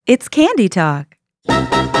It's Candy Talk.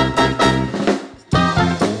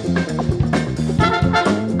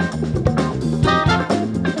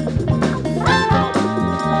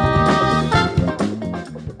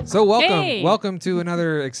 So Hey. welcome to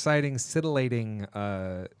another exciting, scintillating,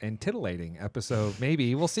 and titillating episode.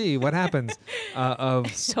 Maybe we'll see what happens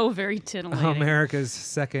of So very titillating. America's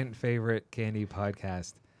second favorite candy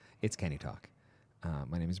podcast. It's Candy Talk.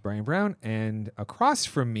 My name is Brian Brown, and across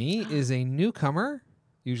from me is a newcomer.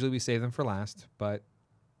 Usually we save them for last, but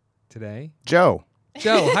today, Joe.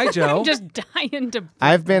 Joe. Hi, Joe. I'm just dying to.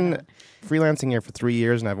 I've been freelancing here for 3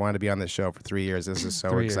 years, and I've wanted to be on this show for 3 years. This is so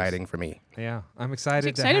 3 years. exciting for me. Yeah, I'm excited.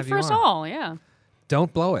 It's to excited have for you us on. all. Yeah.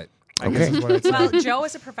 Don't blow it. I Okay. guess is what I'd say. Well, Joe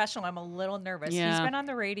is a professional. I'm a little nervous. Yeah. He's been on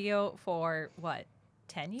the radio for what,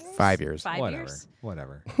 10 years? 5 years. 5 Whatever. years.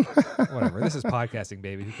 Whatever. This is podcasting,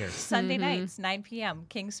 baby. Who cares? Sunday nights, 9 p.m.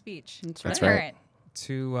 King's Speech. That's right. Current.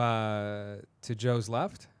 To Joe's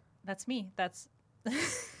left That's me. That's.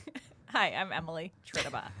 Hi, I'm Emily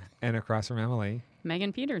Trinaba. and across from Emily,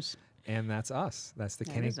 Megan Peters. and that's us. That's the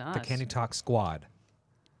That Candy is the us. Candy Talk Squad.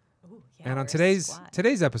 Ooh, yeah, And we're on a today's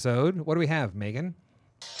squad. episode, what do we have, Megan?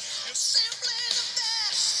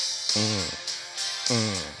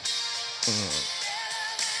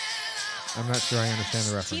 I'm not sure I understand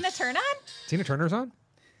the reference. Tina Turner? Tina Turner's on?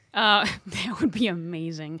 That would be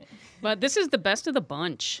amazing. But this is the best of the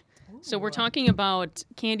bunch. So we're talking about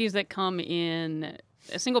candies that come in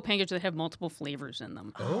a single package that have multiple flavors in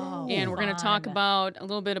them. Oh, And we're going to talk fun. about a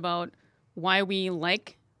little bit about why we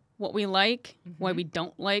like what we like, why we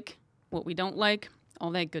don't like what we don't like,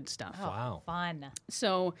 all that good stuff. Oh, Wow. Fun.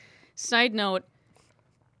 So, side note,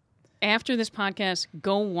 after this podcast,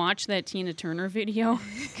 go watch that Tina Turner video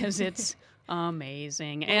because it's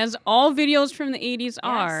amazing. As all videos from the 80s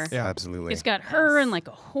are. Yeah, absolutely. It's got her and like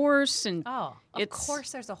a horse, and Oh, of It's-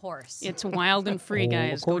 course there's a horse. it's wild and free,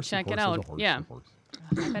 guys. Go check it out. Yeah.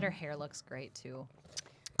 I bet her hair looks great, too.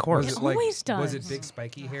 Of course. Was It it like, always Was it does. big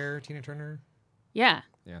spiky hair, Tina Turner? Yeah.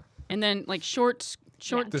 Yeah. And then like short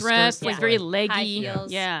The dress, skirt like was very like- High leggy.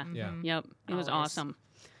 heels. Yeah. Yeah. Yep. It was Always.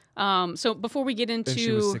 awesome. So before we get into Then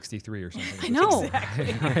she was 63 or something. I know.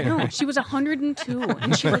 No, she was 102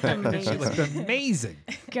 and she looked She amazing. looked amazing.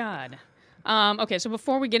 God. Okay, so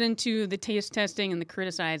before we get into the taste testing and the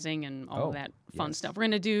criticizing and all Oh, of that fun yes. stuff, we're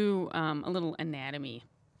going to do a little anatomy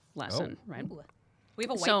lesson, right? Ooh. We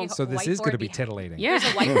have a So- white So this is going to be behind. titillating. Yeah. There's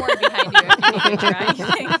a whiteboard behind you if you need to try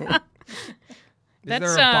anything. Is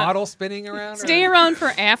That's, there a bottle spinning around? Stay or? around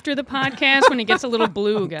for after the podcast when it gets a little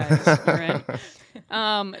blue, guys. All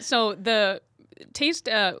right. So the taste,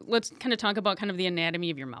 let's kind of talk about kind of the anatomy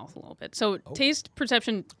of your mouth a little bit. So taste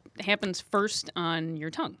perception happens first on your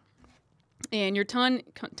tongue. And your tongue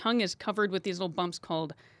is covered with these little bumps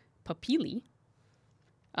called papillae.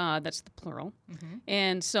 That's the plural.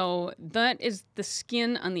 And so that is the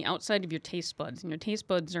skin on the outside of your taste buds. And your taste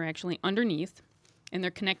buds are actually underneath, and they're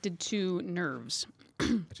connected to nerves.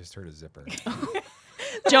 I just heard a zipper.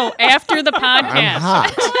 Joe, after the I'm podcast.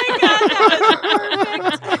 hot.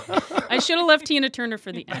 I should have left Tina Turner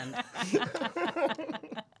for the end.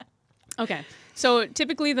 Okay. So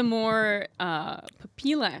typically the more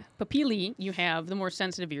papillae you have, the more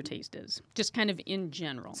sensitive your taste is, just kind of in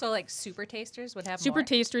general. So, like, super tasters would have Super more?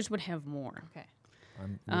 tasters would have more. Okay.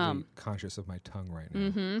 I'm really conscious of my tongue right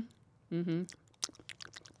now.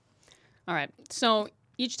 All right. So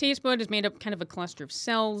each taste bud is made up kind of a cluster of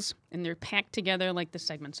cells, and they're packed together like the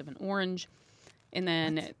segments of an orange. And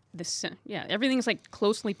then everything's like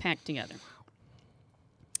closely packed together.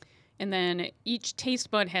 And then each taste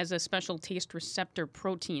bud has a special taste receptor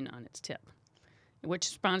protein on its tip, which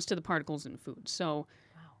responds to the particles in food. So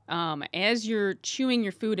as you're chewing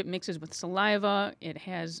your food, it mixes with saliva. It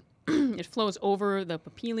has it flows over the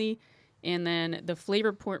papillae, and then the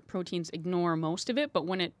flavor proteins ignore most of it. But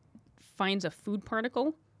when it finds a food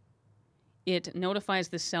particle, it notifies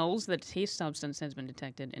the cells that a taste substance has been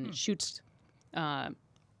detected, and it shoots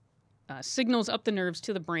signals up the nerves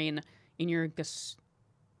to the brain in your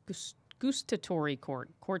gustatory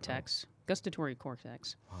cortex. Gustatory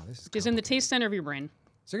cortex, Wow, this is which is in the taste center of your brain.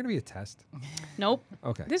 Is there going to be a test? Nope.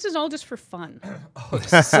 Okay. This is all just for fun. Oh,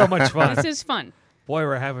 this is so much fun. This is fun. Boy,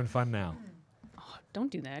 we're having fun now. Don't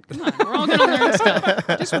do that. Come on. We're all going to learn stuff.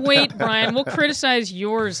 Just wait, Brian. We'll criticize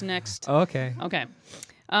yours next. Okay. Okay.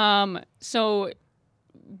 So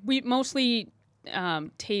we mostly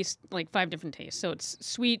taste like 5 different tastes. So it's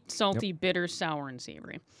sweet, salty, bitter, sour, and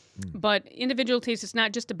savory. But individual taste is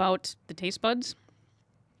not just about the taste buds.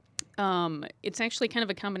 It's actually kind of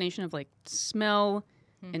a combination of like smell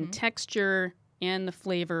and texture and the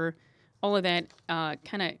flavor. All of that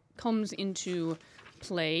kind of comes into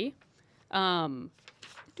play.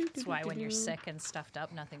 That's why when you're sick and stuffed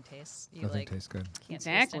up, nothing tastes. You Nothing like tastes good. can't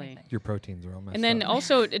Exactly. taste anything. Your proteins are all messed And then up.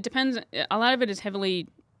 also, it depends. A lot of it is heavily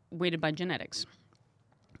weighted by genetics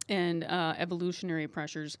and evolutionary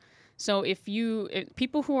pressures. So if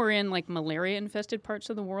people who are in like malaria-infested parts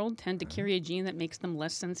of the world tend to carry a gene that makes them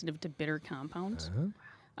less sensitive to bitter compounds.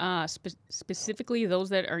 Specifically, those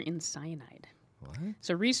that are in cyanide. What?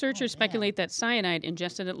 So researchers speculate that cyanide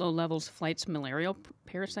ingested at low levels fights malarial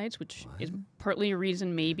parasites, which is partly a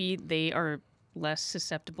reason maybe they are less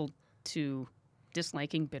susceptible to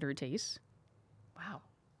disliking bitter tastes. Wow.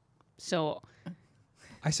 So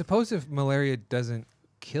I suppose if malaria doesn't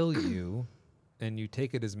kill you and you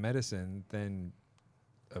take it as medicine, then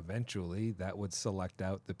eventually that would select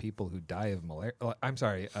out the people who die of malaria. I'm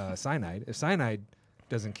sorry, cyanide. If cyanide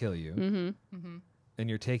doesn't kill you and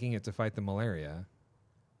you're taking it to fight the malaria,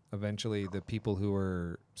 eventually the people who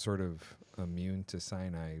are sort of immune to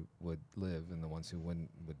cyanide would live and the ones who wouldn't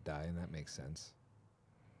would die, and that makes sense.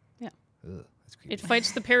 Yeah. Ugh, that's creepy. it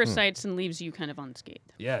fights the parasites and leaves you kind of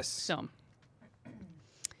unscathed. Yes.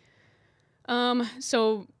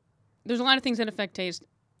 So there's a lot of things that affect taste.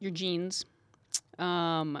 Your genes,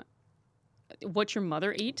 what your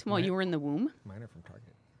mother ate while you were in the womb. Mine are from Target.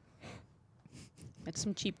 That's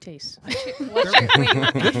some cheap taste.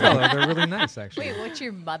 Good fellow. They're really nice, actually. Wait, what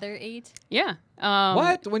your mother ate? Yeah.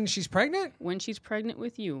 What? When she's pregnant? When she's pregnant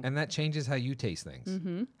with you. And that changes how you taste things.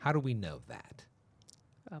 Mm-hmm. How do we know that?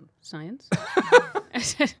 Science. I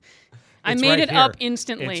It's made right it up here.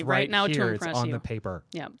 instantly It's right now to here. impress It's on you. the paper.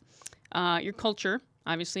 Yeah. Your culture,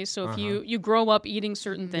 obviously. So if you grow up eating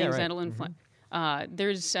certain things, right. that'll influence.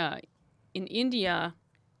 There's in India,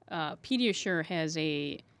 Pediasure has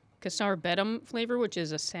a Kasar Bedam flavor, which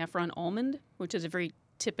is a saffron almond, which is a very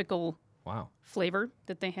typical Wow. flavor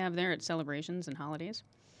that they have there at celebrations and holidays.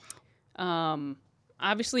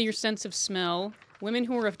 Obviously, your sense of smell. Women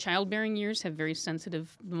who are of childbearing years have very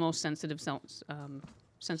sensitive, the most sensitive sense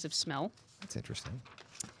of smell. That's interesting.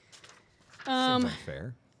 Um, Seems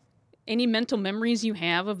unfair. Any mental memories you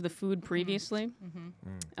have of the food previously,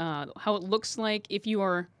 how it looks like if you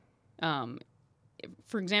are,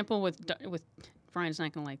 for example, with Brian's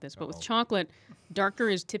not going to like this, but with chocolate, darker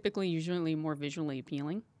is typically usually more visually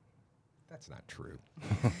appealing. That's not true.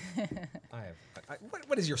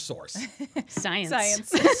 What is your source? Science.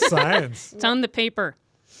 Science. It's on the paper.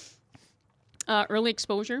 Early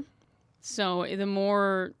exposure. So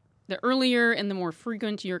the earlier and the more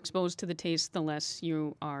frequent you're exposed to the taste, the less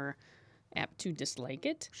you are apt to dislike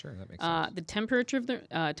it. Sure, that makes sense. The temperature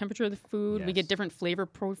of the food. We Yes. get different flavor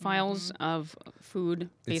profiles of food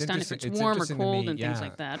based on if it's warm or interesting to cold me, and things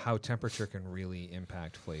like that. How temperature can really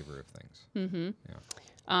impact flavor of things.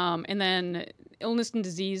 And then illness and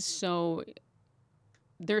disease. So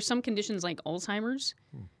there are some conditions like Alzheimer's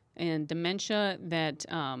and dementia that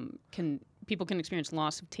people can experience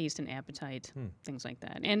loss of taste and appetite, things like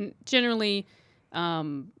that. And generally,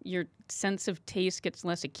 your sense of taste gets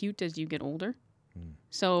less acute as you get older.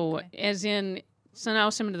 So now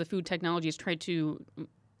some of the food technologies try to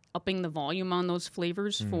upping the volume on those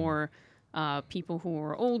flavors for people who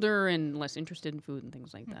are older and less interested in food and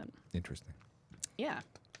things like that. Interesting. Yeah.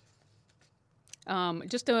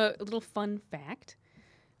 Just a little fun fact.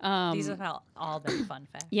 These have all been fun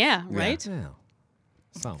facts. Yeah, right? Yeah.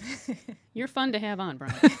 So You're fun to have on,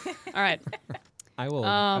 Brian. All right. I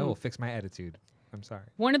will fix my attitude. I'm sorry.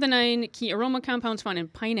 One of the 9 key aroma compounds found in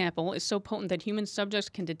pineapple is so potent that human subjects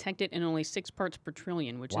can detect it in only 6 parts per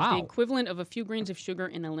trillion, which is Wow. the equivalent of a few grains of sugar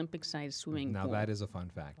in an Olympic-sized swimming Now pool. that is a fun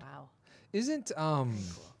fact. Wow. Isn't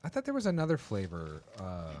I thought there was another flavor.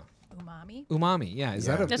 Umami? Umami. Yeah. Is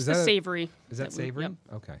that a? That's is the that a- savory. Is that we- savory? Yep,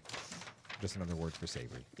 Okay. Just another word for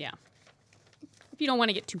savory. yeah. If you don't want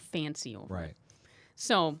to get too fancy over it. Right.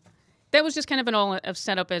 So that was just kind of an all of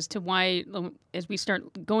setup as to why, as we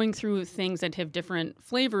start going through things that have different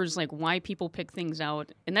flavors, like why people pick things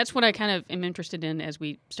out. And that's what I kind of am interested in as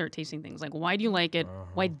we start tasting things. Like, why do you like it?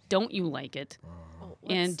 Why don't you like it?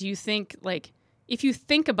 And do you think, like, if you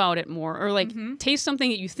think about it more, or like taste something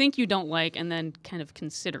that you think you don't like and then kind of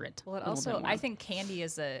consider it. Well, it a little also, bit more. I think candy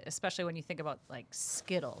is especially when you think about like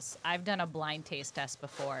Skittles. I've done a blind taste test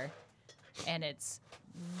before, and it's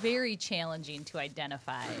very challenging to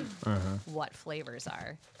identify what flavors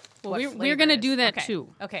are. Well, what we're going to flavors. do that Okay.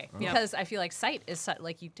 too. Okay, because I feel like sight is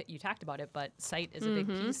like you talked about it, but sight is a big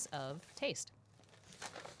piece of taste.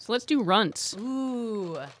 So let's do runts.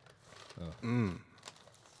 Ooh,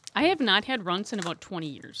 I have not had runts in about 20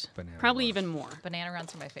 years. Banana Probably Runs. even more. banana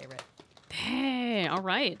runs are my favorite. Hey, all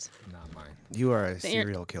right. Not mine. You are a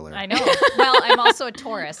serial killer. I know. Well, I'm also a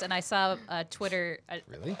Taurus, and I saw a Twitter.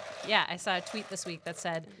 Really? Yeah, I saw a tweet this week that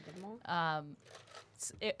said,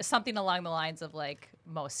 something along the lines of like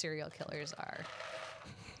most serial killers are.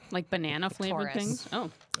 Like banana flavored Taurus. things. Oh,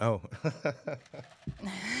 Oh,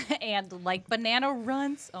 And like banana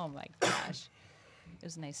runts. Oh my gosh. It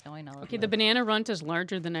was nice knowing all of okay. you. The banana runt is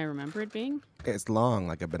larger than I remember it being. it's long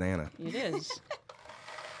like a banana. It is.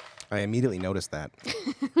 I immediately noticed that.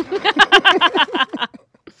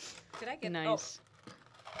 Did I get Nice.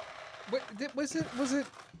 Was it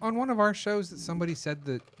on one of our shows that somebody said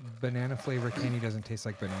that banana flavored candy doesn't taste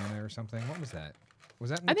like banana or something? What was that? Was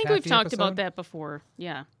that in the I think we've taffy talked about episode? that before.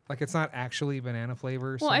 Yeah. Like it's not actually banana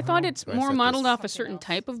flavor. Well, I somehow? thought it's I more said modeled this- off a Something certain else.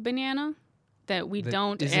 type of banana that we that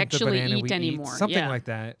don't isn't the actually banana eat we anymore. Something yeah. like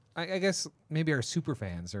that. I guess maybe our super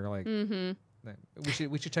fans are like. Mm-hmm.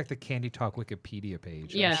 We should check the Candy Talk Wikipedia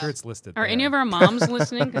page. Yes. I'm sure it's listed. Are there. any of our moms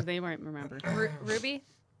listening? Because they might remember. Ruby?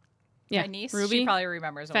 Yeah, My niece? Ruby. She probably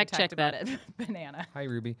remembers when Fact we check talked about that. it. Banana. Hi,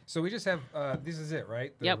 Ruby. So we just have this is it,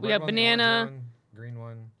 right? The Yep, we red have one, the orange banana. one, green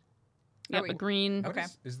one. Yep, we- a green. Okay.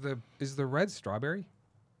 Is the red strawberry?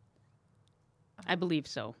 I believe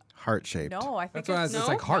so. Heart shaped. No, I think That's why it's, it's No?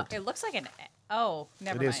 like heart. it looks like an. Oh,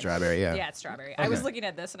 never It mind. is strawberry, yeah. Yeah, it's strawberry. I was Okay. looking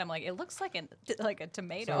at this and I'm like, it looks like a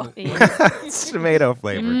tomato. So- It's tomato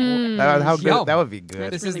flavored. How good? Yum. That would be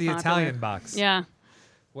good. This That's is the really popular. Italian box. Yeah.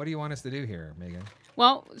 What do you want us to do here, Megan?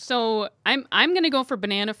 Well, so I'm gonna go for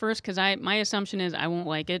banana first because my assumption is I won't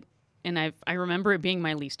like it, and I remember it being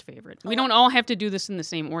my least favorite. We don't all have to do this in the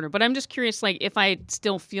same order, but I'm just curious, like if I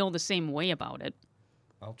still feel the same way about it.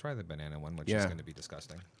 I'll try the banana one, which is Yeah. going to be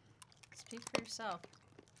disgusting. Speak for yourself.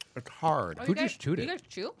 It's hard. Oh, Who you guys- just chewed You it? guys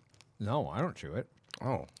chew? No, I don't chew it.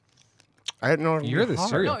 Oh. I didn't know. it You're was the hard.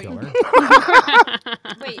 serial No, you- killer.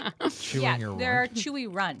 Wait. Chewing yeah, your there are runt.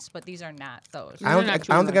 chewy runts, but these are not those. I don't, They're I, not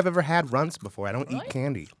I don't chewy think I've ever had runts before. I don't Really? eat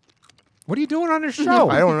candy. What are you doing on the show?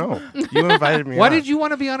 I don't know. You invited me. Why on. did you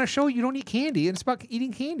want to be on a show? You don't eat candy. It's about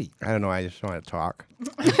eating candy. I don't know. I just want to talk.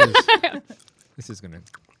 This is going to.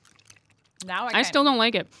 Now I still don't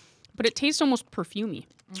like it, but it tastes almost perfumey.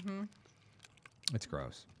 It's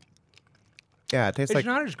gross. Yeah, it tastes It's like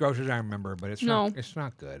not as gross as I remember, but it's No. not. It's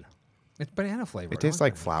not good. It's banana flavor. it tastes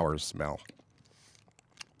like flowers smell.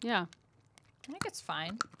 Yeah. I think it's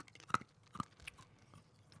fine.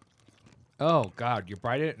 Oh God! You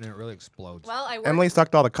bite it and it really explodes. Well, I worked, Emily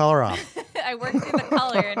sucked all the color off. I worked in the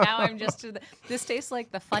color, and now I'm just. This tastes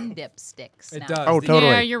like the Fun Dip sticks. It now. does. Oh, The-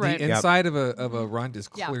 totally. Yeah, you're right. The inside of a runt is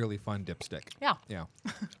Yeah. clearly fun dipstick. Yeah. Yeah.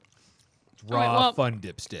 It's All right, raw well- fun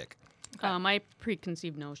dipstick. My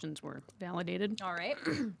preconceived notions were validated. All right.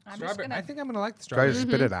 I'm just Strawberry. gonna. I think I'm gonna like the Try to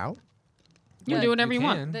strawberry. spit it out. You Yeah, can do whatever you can.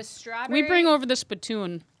 want. The strawberry. We bring over the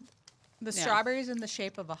spittoon. the yeah. strawberries in the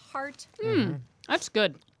shape of a heart. That's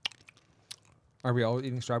good. Are we all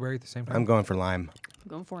eating strawberry at the same time? I'm going for lime.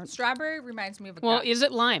 Go for it. Strawberry reminds me of a. Well, cup. is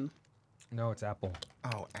it lime? No, it's apple.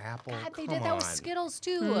 Oh, apple. God, they Come did that with on. Skittles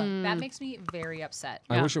too. That makes me very upset.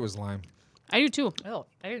 I Yeah. wish it was lime. I do too. Oh,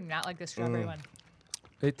 I do not like the strawberry one.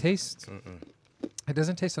 It tastes. It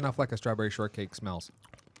doesn't taste enough like a strawberry shortcake smells.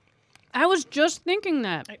 I was just thinking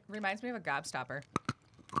that. It reminds me of a gobstopper.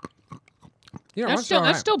 You know, That's runt's still all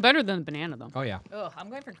that's right. still better than banana though. Oh yeah. Oh, I'm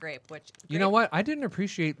going for grape. Which You know grape- what? I didn't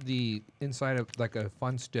appreciate the inside of like a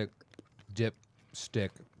fun stick, dip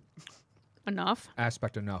stick Enough.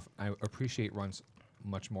 aspect enough. I appreciate runs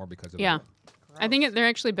much more because of Yeah. it. I think they're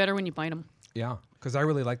actually better when you bite them. Yeah, because I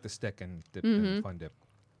really like the stick and dip and fun dip.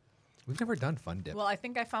 We've never done fun dip. Well, I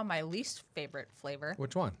think I found my least favorite flavor.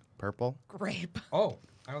 Which one? Purple. Grape. Oh,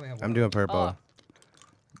 I only have one. I'm doing purple.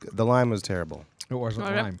 The lime was terrible. It wasn't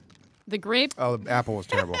Alright. lime. The grape. Oh, the apple was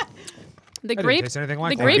terrible. The didn't grape. taste anything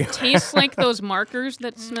like the that. grape tastes like those markers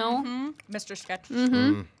that smell. Mr. Sketch.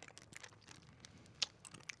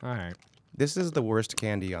 All right. This is the worst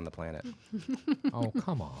candy on the planet. Oh,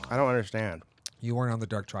 come on. I don't understand. You weren't on the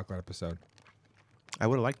dark chocolate episode. I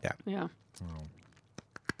would have liked that. Yeah.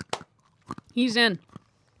 Oh. He's in.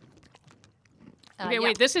 Okay, yeah.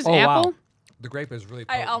 wait. This is Oh, wow. apple. The grape is really.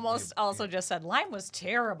 I potent. almost also just said lime was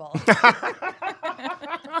terrible.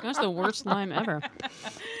 That's the worst lime ever.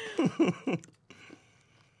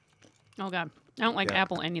 Oh god, I don't like Yeah.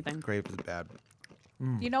 apple anything. Grape is bad.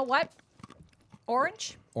 You know what?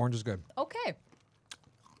 Orange? Orange is good. Okay.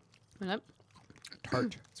 Yep.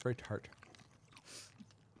 Tart. It's very tart.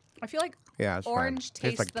 I feel like Yeah, it's fine. orange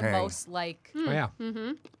tastes like the Tang. most like Oh yeah.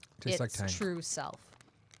 Tastes like its tang. true self.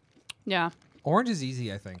 Yeah. Orange is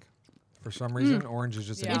easy, I think. For some reason, orange is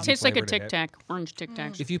just. Yeah. An It easy tastes like a flavor to Tic hit. Tac. Orange Tic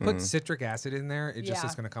Tacs. If you put citric acid in there, it just Yeah.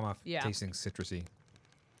 is going to come off Yeah. tasting citrusy.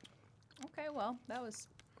 Okay, well, that was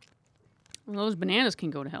Well, those bananas can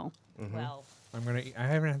go to hell. well. I'm gonna. I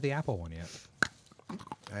haven't had the apple one yet.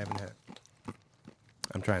 I haven't had it.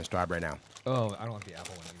 I'm trying strawberry now. Oh, I don't like the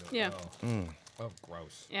apple one either. Yeah. Oh. Oh,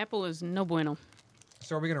 gross. Apple is no bueno.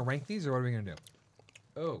 So are we gonna rank these, or what are we gonna do?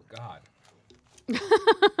 Oh God.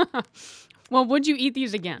 Well, would you eat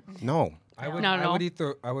these again? No. I would. Not at I all.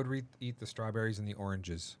 would eat the strawberries and the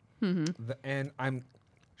oranges. And I'm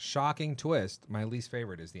shocking twist. My least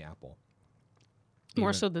favorite is the apple. More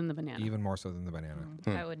Even- so than the banana. Even more so than the banana.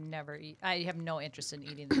 I would never eat. I have no interest in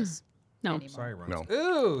eating this. No. anymore. Sorry, runts. No.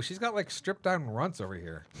 Ooh, she's got like stripped down runts over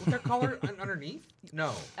here. What's that color underneath?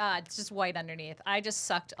 No. It's just white underneath. I just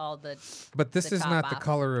sucked all the. But this The is top not the off.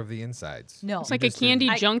 color of the insides. No, It's like a just didn't- candy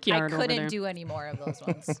I junkyard over couldn't there. do any more of those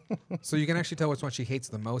ones. So you can actually tell which one she hates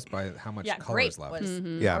the most by how much yeah, color grape is left. was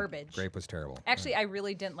Yeah. garbage. Grape was terrible. Actually, I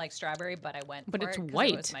really didn't like strawberry, but I went. But for it's it 'cause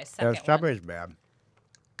white. It was my Yeah, second strawberry's bad. one.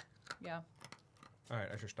 Yeah. All right,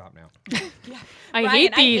 I should stop now. I Ryan,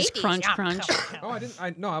 hate I these. hate these. Crunch, Yeah. crunch. Oh, I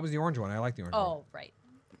didn't. No, I was the orange one. I like the orange one. Oh, right.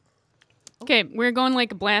 Okay, we're going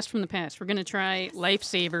like a blast from the past. We're gonna try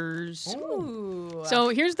Lifesavers. Ooh. So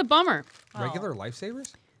here's the bummer: Regular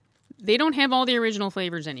lifesavers? they don't have all the original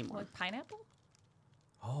flavors anymore. Like pineapple?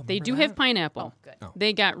 Oh, They remember do that? have pineapple. Oh, good. Oh.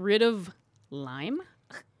 They got rid of lime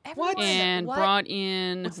Everyone- and what? brought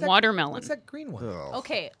in What's that- watermelon. What's that green one? Ugh.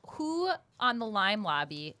 Okay, who on the Lime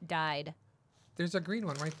lobby died There's a green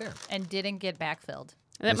one right there. and didn't get backfilled?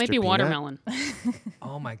 That might Mr. be Peanut? watermelon.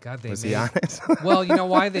 Oh my God, they Was made. he on it? Well, you know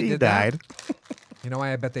why they he did died. that? You know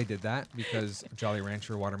why I bet they did that? Because Jolly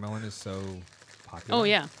Rancher watermelon is so popular. Oh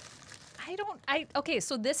yeah. Okay,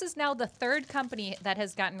 so this is now the third company that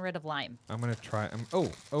has gotten rid of lime. I'm gonna try.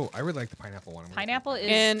 I really like the pineapple one. I'm gonna Pineapple is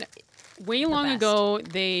And way long best. ago,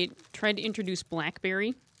 they tried to introduce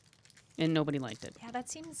blackberry, and nobody liked it. yeah, that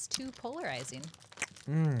seems too polarizing.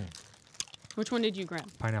 Which one did you grab?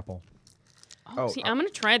 pineapple. Oh, See, I'm gonna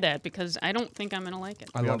try that because I don't think I'm gonna like it.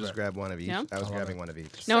 I I'll love just it. grab one of each. Yeah? I was love grabbing it. one of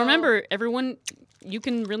each. Now So- remember, everyone, you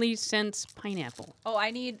can really sense pineapple. Oh,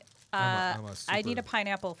 I need I'm a I need super- a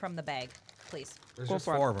pineapple from the bag, please. There's Go just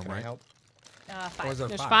for it. 4 of them, Can I right? help? Or is Five. there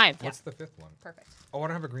There's 5? five. What's the 5th one? Perfect. Oh, I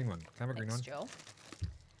don't have a green one. Can I have a green Thanks, one? Joe.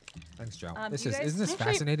 Thanks, Joe. Do This you is guys- isn't this Actually-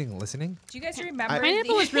 fascinating listening? Do you guys remember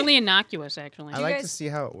Pineapple the, is really innocuous, actually. I you like to guys see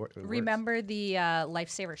how it works. remember the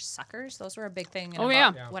Lifesaver suckers? Those were a big thing. Oh,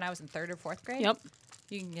 yeah. Yeah. When I was in 3rd or 4th grade. Yep.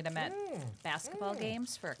 You can get them at basketball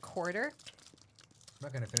games for $0.25. I'm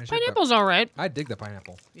not gonna finish it. Pineapple's all right. But I dig the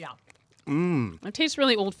pineapple. Yeah. Mmm. It tastes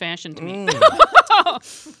really old-fashioned to me.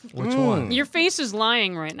 Which one? Your face is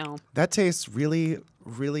lying right now. That tastes really,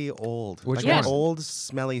 really old. Which like one? an old,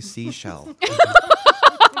 smelly seashell.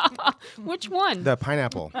 Which one? The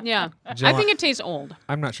pineapple. Yeah. Joe, I think it tastes old.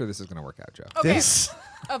 I'm not sure this is gonna work out, Joe. Okay. This.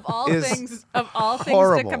 Of all is things, to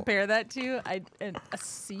horrible. compare that to, a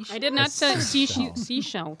seashell. I did not say seashell.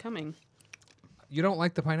 seashell coming. You don't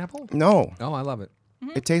like the pineapple? No. Oh, I love it.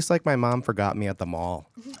 It tastes like my mom forgot me at the mall.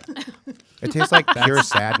 It tastes like pure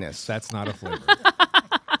sadness. That's not a flavor.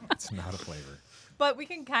 It's not a flavor. But we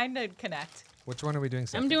can kind of connect. Which one are we doing?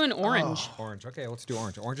 Second? I'm doing orange. Orange. Okay, let's do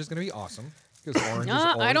orange. Orange is gonna be awesome. Because orange is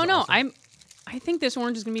I always don't know. awesome. I think this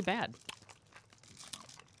orange is gonna be bad.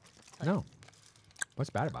 No. What's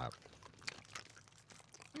bad about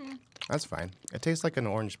it? That's fine. It tastes like an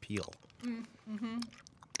orange peel.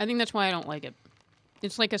 I think that's why I don't like it.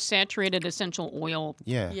 It's like a saturated essential oil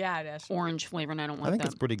Yeah. Yeah, it is. orange flavor, and I don't I like think that.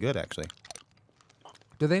 it's pretty good, actually.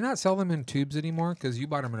 Do they not sell them in tubes anymore? Because you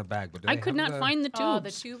bought them in a bag, but do I they could have not find the tubes. Oh,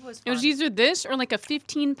 the tube was It was fun. either this or like a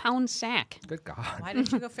 15-pound sack. Good God. Why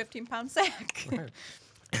didn't you go 15-pound sack?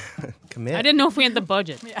 Commit. I didn't know if we had the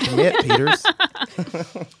budget. Commit, Peters.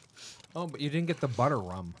 Oh, but you didn't get the butter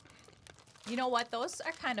rum. You know what? Those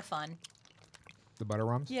are kind of fun. The butter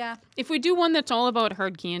rums? Yeah. If we do one that's all about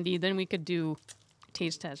hard candy, then we could do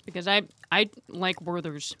taste test because I like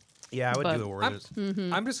Werther's. Yeah, I would But- do a Werther's.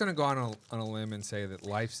 I'm just gonna go on a limb and say that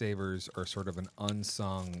Lifesavers are sort of an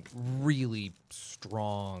unsung, really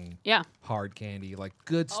strong, Yeah, hard candy, like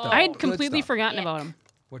good stuff. I had good completely stuff. forgotten Ick. about them.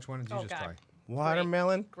 Which one did you Oh, just God. try?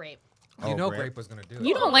 Watermelon. Grape. You Oh, know grape. grape was gonna do it.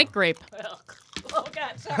 You don't like grape. Oh,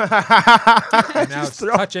 God. Sorry. And now it's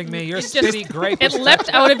touching me. Your spitty grape. It is leapt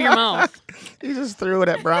out of your mouth. You just threw it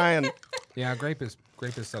at Brian. Yeah, grape is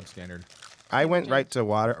substandard. I went right to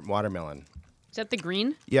watermelon. Is that the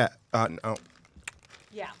green? Yeah. No.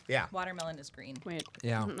 Yeah. Yeah. Watermelon is green. Wait,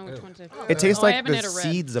 Yeah. I don't know which Ew. one's it. It tastes Oh, I like haven't the had a red.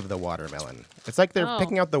 seeds of the watermelon. It's like they're Oh.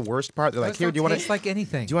 picking out the worst part. They're like, Does here, not do you want taste to? like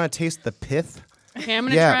anything? Do you want to taste the pith? Okay, I'm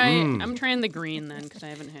gonna Yeah, try. mm. I'm trying the green then because I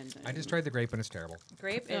haven't had. I just tried the grape and it's terrible.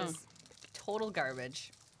 Grape Oh. is total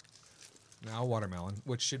garbage. Now watermelon,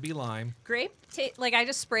 which should be lime. Grape, like I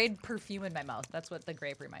just sprayed perfume in my mouth. That's what the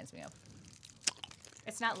grape reminds me of.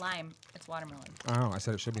 It's not lime. It's watermelon. Oh, I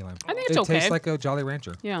said it should be lime. I think it's it okay. tastes like a Jolly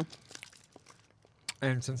Rancher. Yeah.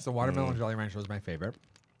 And since the watermelon Jolly Rancher was my favorite,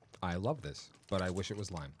 I love this, but I wish it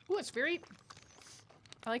was lime. Ooh, it's very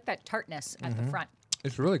I like that tartness at Mm-hmm. the front.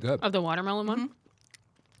 It's really good. of the watermelon one.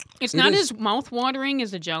 It's It not is- as mouth-watering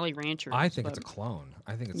as the Jolly Rancher. I is, think it's a but- clone.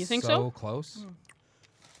 I think it's You think so? close.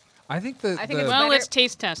 I think the I think the- it's Well, better- let's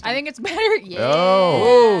taste test. I think it's better. Yeah.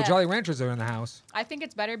 Oh, Jolly Ranchers are in the house. I think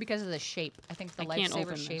it's better because of the shape. I think the I can't lifesaver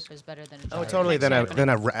open shape this. is better than a Oh, Jolly totally. Rancher. Then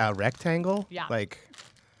a rectangle. Yeah. Like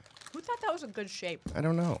Who thought that was a good shape? I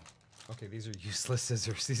don't know. Okay, these are useless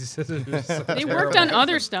scissors. These scissors. are so they worked on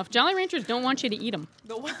other stuff. Jolly Ranchers don't want you to eat them.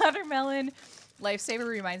 The watermelon lifesaver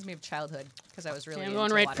reminds me of childhood because I was really. I'm going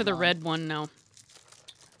into right for the watermelon. red one now.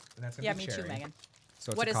 And that's gonna Yeah, be me cherry. too, Megan.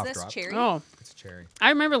 So it's What a is cough this? drop. Cherry? Oh, It's cherry. I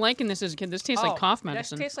remember liking this as a kid. This tastes like cough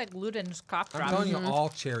medicine. This tastes like Luden's cough I'm drop. telling you, all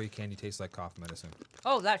cherry candy tastes like cough medicine.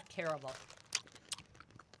 Oh, that's terrible.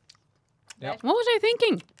 Yep. What was I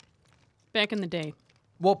thinking back in the day?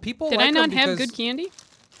 Well, people Did like I not them have because good candy?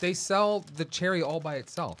 They sell the cherry all by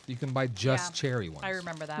itself. You can buy just Yeah. cherry ones. I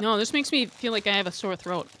remember that. No, this makes me feel like I have a sore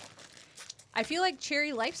throat. I feel like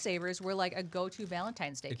cherry lifesavers were like a go-to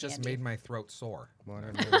Valentine's Day It just candy. made my throat sore.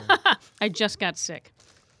 Watermelon. I just got sick.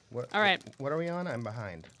 What, All right. What are we on? I'm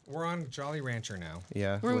behind. We're on Jolly Rancher now.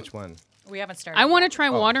 Yeah. We're- Which one? We haven't started. I want to yet. try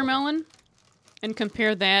okay. watermelon and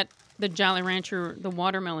compare that, the Jolly Rancher, the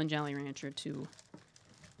watermelon Jolly Rancher, to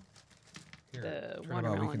Here, the turn about,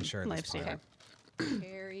 watermelon we can share this lifesaver. file.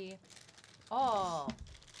 cherry. Oh,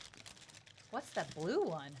 what's that blue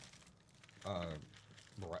one?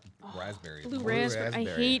 Raspberry. Blue, Blue raspberry. I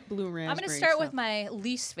raspberry. hate blue raspberry. I'm gonna start with stuff. my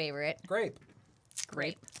least favorite. Grape.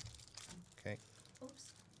 Grape. Okay.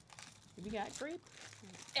 Oops. We got grape.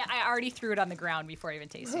 Yeah, I already threw it on the ground before even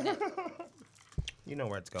tasting it. You know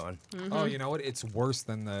where it's going. Oh, you know what? It's worse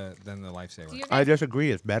than the lifesaver. Do you I guys,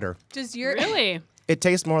 disagree. It's better. does your Really? It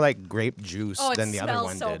tastes more like grape juice Oh, it than the smells other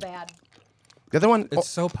one so did. bad. The other one. It's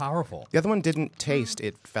so powerful. The other one didn't taste.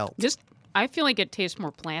 It felt. Just, I feel like it tastes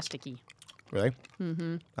more plasticky. Really?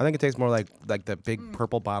 Mm-hmm. I think it tastes more like the big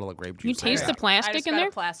purple bottle of grape juice. You taste Yeah. the I plastic just in got there?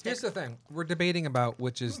 a plastic. Here's the thing. We're debating about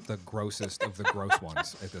which is the grossest of the gross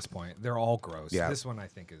ones at this point. They're all gross. Yeah. This one I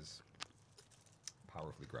think is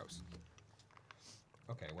powerfully gross.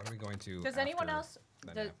 Okay, what are we going to Does anyone after else the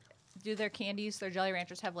do, nap? do their candies, their Jolly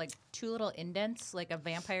Ranchers have like two little indents, like a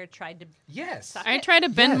vampire tried to? Yes. I tried to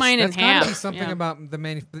bend Yes, mine in that's gotta half. be something yeah. about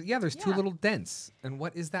the yeah, there's two Yeah. little dents. And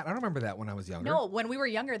what is that? I don't remember that when I was younger. No, when we were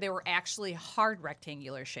younger, they were actually hard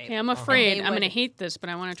rectangular shaped. Okay, I'm afraid And they I'm going to would- hate this, but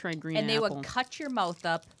I want to try green and they apple. would cut your mouth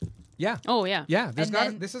up. Yeah. Oh, yeah. Yeah, And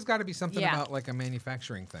then- this has got to be something Yeah. about like a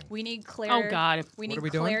manufacturing thing. We need Claire. Oh, God. We What need are we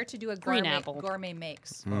doing? Claire to do a Green gourmet, apple. gourmet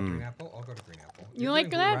makes. Oh, green apple? I'll go to green apple. You You're like doing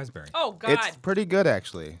blue that? raspberry. Oh God. It's pretty good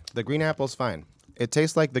actually. The green apple's fine. It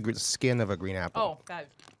tastes like the skin of a green apple. Oh God.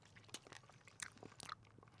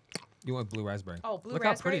 You want blue raspberry? Oh, blue Look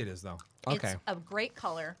raspberry? how pretty it is, though. Okay. It's a great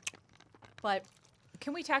color, but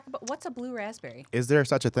can we talk about what's a blue raspberry? Is there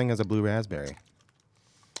such a thing as a blue raspberry?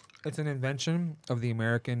 It's an invention of the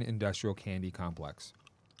American Industrial Candy Complex.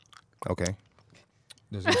 Okay.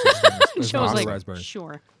 There's no such thing as Joe's blue like, raspberry.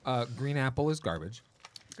 sure. Green apple is garbage.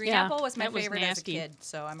 Green Yeah, apple was my that was favorite nasty. as a kid,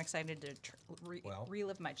 so I'm excited to Well,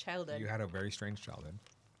 relive my childhood. You had a very strange childhood.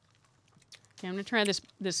 Okay, I'm going to try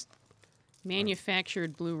this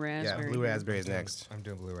manufactured blue raspberry. Yeah, blue raspberry is next. I'm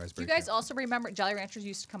doing blue Do raspberry. you guys too. also remember Jolly Ranchers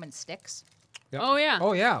used to come in sticks? Yep. Oh, yeah.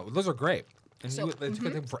 Oh yeah, those are great. And So- it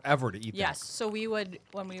took them forever to eat Yes. So we would,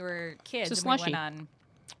 when we were kids, It's a and we slushie. went on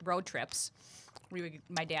road trips.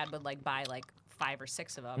 My dad would like buy like 5 or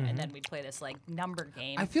 6 of them, and then we'd play this like number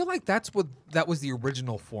game. that. I feel like that was the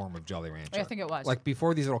original form of Jolly Rancher. I think it was. Like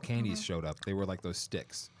before these little candies showed up, they were like those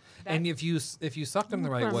sticks. And if you sucked them the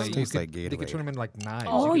right way, you Tastes could, like they could Gatorade. turn them into like knives.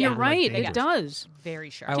 Oh, You you're could put them in, like, right. It daggers. does. Very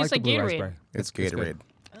sharp. I like Tastes the like blue Gatorade. raspberry. It's good. Gatorade.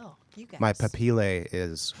 Oh, you guys. My papilla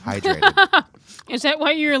is hydrated. Is that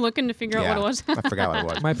why you were looking to figure out what it was? I forgot what it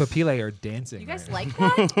was. My papillae are dancing. You guys right like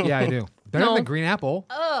that? now. Yeah, I do. Better No. than green apple.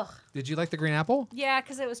 Ugh. Did you like the green apple? Yeah,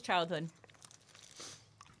 because it was childhood.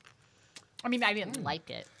 I mean, I didn't like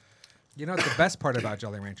it. You know, the best part about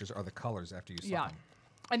Jolly Ranchers are the colors after you suck Yeah. them.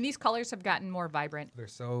 And these colors have gotten more vibrant. They're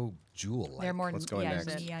so jewel-like. They're more. What's going yeah,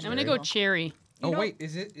 next? neon I'm going to go yellow. cherry. Oh know- wait,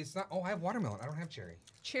 is it? It's not. Oh, I have watermelon. I don't have cherry.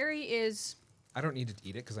 Cherry is. I don't need to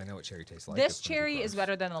eat it because I know what cherry tastes like. This It's gonna be cherry is gross.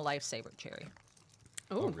 better than the Lifesaver cherry.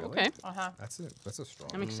 Oh, really? okay. Uh huh. That's it. That's a strong.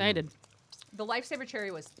 I'm excited. The Lifesaver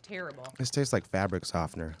cherry was terrible. This tastes like fabric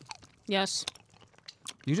softener. Yes.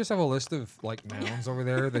 You just have a list of like nouns over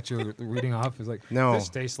there that you're reading off. It's like No. This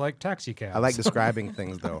tastes like taxi cab. I like describing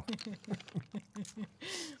things though.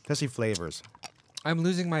 Especially flavors. I'm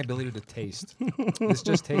losing my ability to taste. This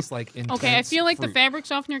just tastes like intense. Okay, I feel like the fruit. fabric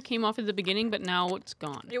softener came off at the beginning, but now it's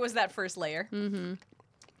gone. It was that first layer. Mm-hmm.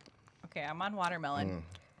 Okay, I'm on watermelon.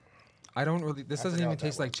 I don't really. This doesn't forgot even what that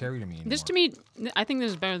taste like cherry to me anymore. This to me, I think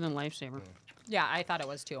this is better than Lifesaver. Yeah, I thought it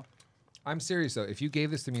was too. I'm serious though. If you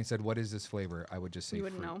gave this to me and said, "What is this flavor?" I would just say You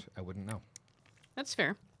wouldn't fruit. know. I wouldn't know. That's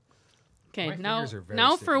fair. Okay, My now fingers are very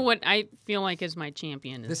for sticky. what I feel like is my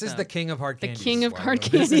champion. This is the king of hard the candies. king of hard This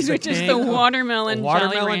candies, the which is king the of- watermelon,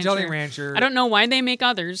 Jelly Rancher. I don't know why they make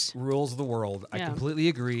others. Rules the world. I Yeah. completely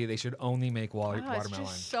agree. They should only make Wow, it's watermelon.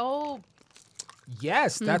 just so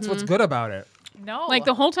Yes, that's Mm-hmm. what's good about it. no. Like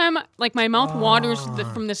the whole time, like my mouth waters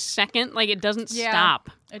Ah. from the second, like it doesn't Yeah. stop.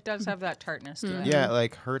 It does have that tartness to it. Yeah, it,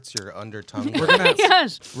 like hurts your under tongue. We're gonna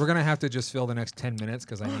Yes. we're gonna have to just fill the next 10 minutes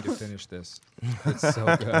because I need to finish this. It's so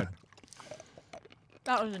good.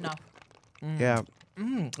 That was enough. Yeah,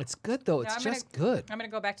 It's good though. It's I'm gonna- just good. I'm gonna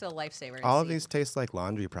go back to the Lifesaver. and all of see. these taste like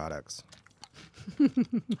laundry products.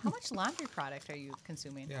 How much laundry product are you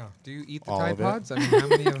consuming? Yeah. Do you eat the All Tide of it. Pods? I mean, how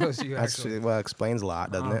many of those do you That's actually? well, explains a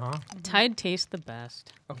lot, doesn't Uh-huh. Tide tastes the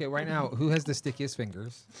best. Okay, right now, who has the stickiest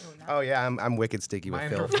fingers? it? Oh yeah, I'm wicked sticky with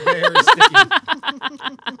Mine are filth. very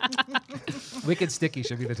sticky. Wicked Sticky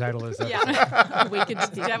should be the title of this episode. Yeah, wicked.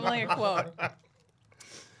 Definitely a quote.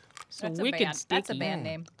 So That's wicked a band. sticky. That's a band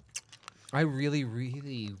name. I really,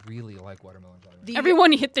 really, really like watermelon jelly. The-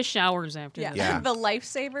 Everyone hit the showers after Yeah. this. Yeah. The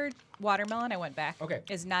Lifesaver watermelon. I went back. Okay.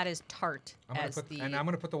 Is not as tart I'm gonna as put, the. and I'm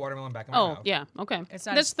gonna put the watermelon back in my Oh, mouth. yeah. Okay. It's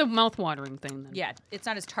not That's as- the mouth-watering thing then. Yeah, it's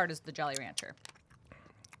not as tart as the Jolly Rancher.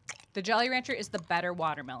 The Jolly Rancher is the better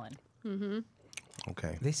watermelon.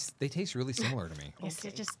 Okay. They taste really similar to me. Yes,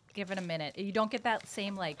 just give it a minute. You don't get that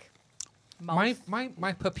same like. Mouth.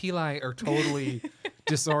 My papillae are totally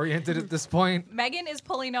disoriented at this point. Megan is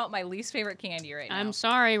pulling out my least favorite candy right now. I'm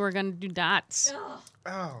sorry, we're gonna do dots.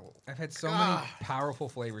 Oh, I've had so many powerful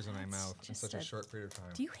flavors in my mouth in just such a a- short period of time.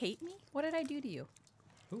 Do you hate me? What did I do to you?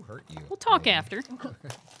 Who hurt you? We'll talk Lily? after.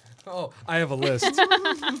 Oh, I have a list.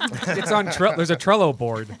 It's on there's a Trello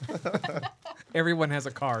board. Everyone has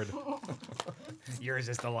a card. Yours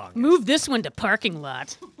is the longest. Move this one to parking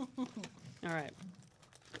lot. All right.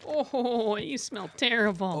 Oh, you smell Oh,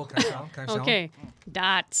 terrible. can I smell? Can I smell? Okay,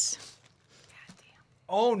 dots.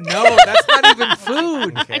 Oh no, that's not even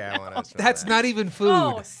food. okay. I want to. That's not even food.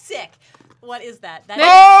 Oh, sick. What is that? That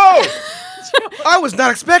Oh! I was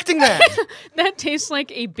not expecting that. That tastes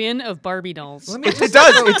like a bin of Barbie dolls. Let me It just,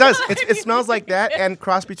 does. It does. It smells like that and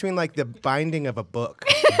cross between like the binding of a book.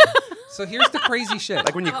 so here's the crazy shit.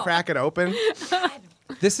 Like when you crack it open.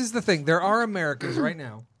 This is the thing. There are Americans right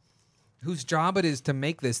now whose job it is to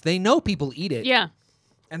make this. They know people eat it. Yeah.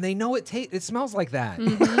 And they know it smells like that.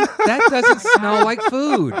 That doesn't smell like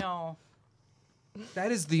food. no.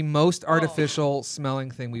 That is the most artificial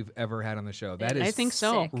smelling thing we've ever had on the show. That is I think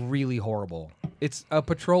so. sick. really horrible. It's a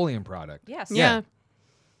petroleum product. Yes. Yeah.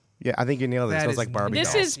 Yeah, I think you nailed it. It That smells is like Barbie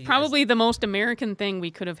This dolls. is probably the most American thing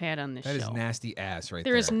we could have had on this That show. is nasty ass right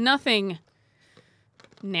There is there. nothing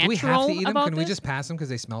natural Do we have to eat them? about Can we this. just pass them because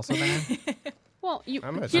they smell so bad? Well, I'm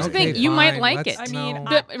gonna here's the try. thing. Okay, You might fine, like let's it. I mean,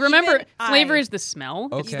 smell- But remember, even flavor I- is the smell.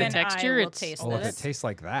 It's the Okay. Even I texture. will It's taste Oh, if this. it tastes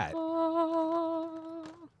like that.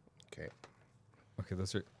 Okay. Okay,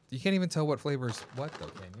 those are. You can't even tell what flavors what though,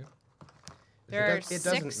 can you? There are It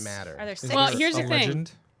doesn't six- matter. Are there Is six? Well, there here's a the thing.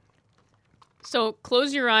 legend? So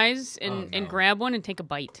close your eyes and, Oh, no. and grab one and take a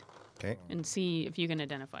bite Okay. and see if you can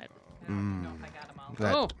identify it. I don't know if I got 'em all.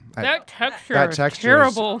 That- oh, I- that texture that is texture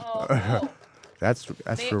is- terrible. Oh, no. That's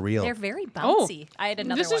for real. They're very Oh, bouncy. I had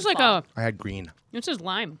another this one is like fall. I had green. this is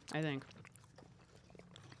lime, I think.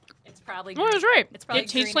 It's probably. Oh, that's right. It's probably It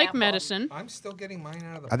tastes green like apple. medicine. I'm still getting mine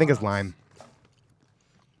out of the. I think it's box. lime.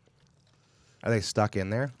 Are they stuck in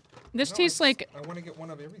there? This No, tastes like I want to get one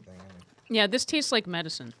of everything. I mean. yeah. This tastes like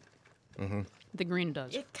medicine. Mm-hmm. The green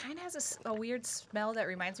does. It kind of has a weird smell that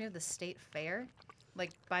reminds me of the state fair,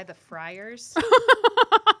 like by the Friars.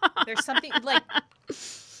 There's something like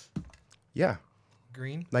Yeah,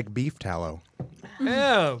 Green. like beef tallow.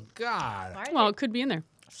 Oh God. why are Well, they it could be in there.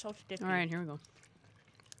 so sticky? All right, here we go.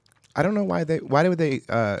 I don't know why would they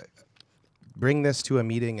bring this to a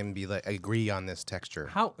meeting and be like agree on this texture.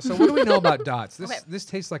 How? So what do we know about dots? This Okay. this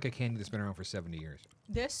tastes like a candy that's been around for 70 years.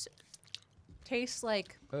 This tastes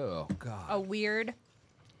like Oh God. a weird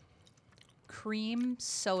cream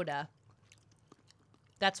soda.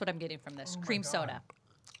 That's what I'm getting from this cream soda.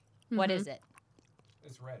 What is it?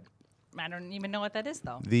 It's red. I don't even know what that is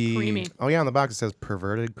though. The Creamy. Oh yeah, on the box it says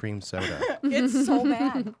perverted cream soda. It's so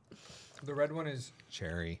bad. The red one is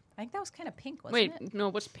cherry. I think that was kind of pink, wasn't Wait, it? no,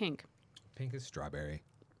 what's pink? Pink is strawberry.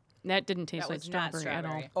 That didn't taste That like was not strawberry, at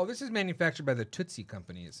all. strawberry. Oh, this is manufactured by the Tootsie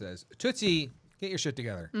Company. It says Tootsie, get your shit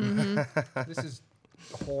together. This is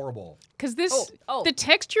horrible. Because this, oh. the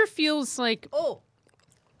texture feels like Oh,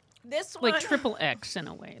 this one. like triple X in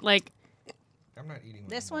a way. Like I'm not eating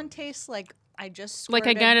This one tastes like I just Like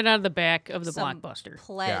I got squirted it out of the back of the some Blockbuster.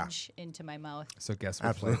 Pledge into my mouth. So guess what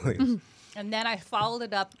Absolutely. flavor? And then I followed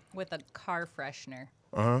it up with a car freshener.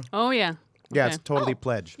 Oh yeah. Yeah, Okay. it's totally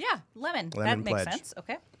Pledge. Yeah, lemon. That Lemon makes Pledge. sense.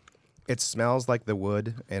 Okay. It smells like the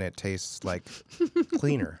wood and it tastes like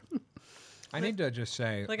cleaner. I need to just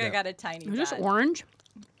say. Like I that got a tiny Is this dot. orange?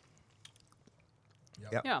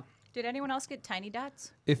 Yep. Yeah. Did anyone else get tiny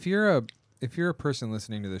dots? if you're a person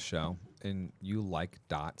listening to this show and you like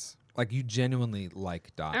dots, like you genuinely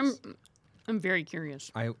like dots, I'm very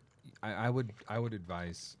curious. I would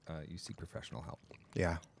advise you seek professional help.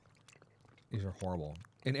 Yeah. These are horrible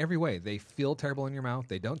in every way. They feel terrible in your mouth.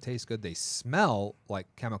 They don't taste good. They smell like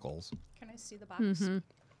chemicals. Can I see the box? Mm-hmm.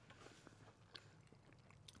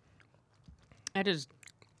 I just.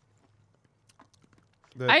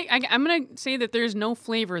 The, I'm gonna say that there's no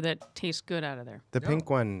flavor that tastes good out of there. the pink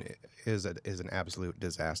one is an absolute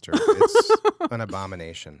disaster. It's an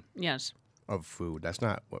abomination Yes. of food. That's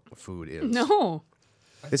not what food is. No.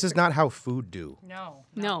 This is not how food do. No.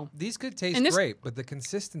 No. These could taste And this- great, but the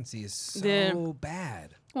consistency is so The-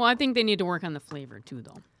 bad. Well, I think they need to work on the flavor too,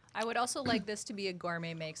 though. I would also like this to be a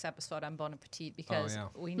gourmet makes episode on Bon Appetit because yeah.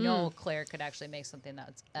 we know Claire could actually make something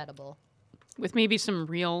that's edible. With maybe some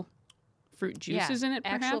real fruit juices in it,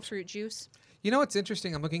 perhaps. Actual fruit juice. You know what's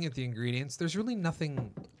interesting? I'm looking at the ingredients. There's really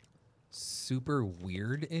nothing super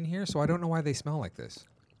weird in here, so I don't know why they smell like this.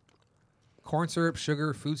 Corn syrup,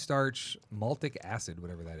 sugar, food starch, maltic acid,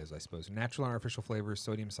 whatever that is, I suppose. Natural and artificial flavors,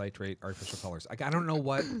 sodium citrate, artificial colors. I don't know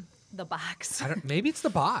what. The box. Maybe it's the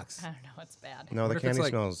box. I don't know. It's bad. No, What the if it's candy like-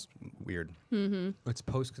 smells weird. It's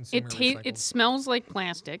post-consumer. It smells like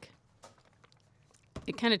plastic.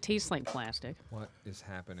 It kind of tastes like plastic. What is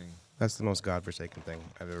happening? That's the most godforsaken thing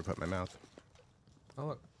I've ever put in my mouth. Oh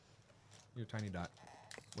look, your tiny dot.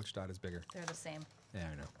 Which dot is bigger? They're the same. Yeah,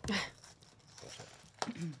 I know.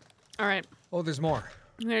 All right. Oh, there's more.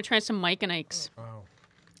 I'm going to try some Mike and Ike's. Oh,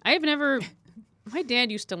 I have never. My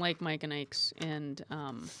dad used to like Mike and Ike's, and I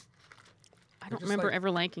don't just remember like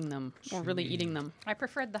ever liking them or really chewy. eating them. I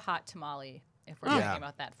preferred the hot tamale if we're Oh. talking Yeah.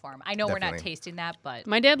 about that form. I know we're not Definitely. tasting that, but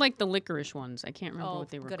My dad liked the licorice ones. I can't remember Oh, what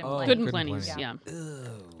they were Good and called. Plenty. Good and Good and Plenty's, Plenty. yeah.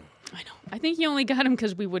 Ew. I know. I think he only got them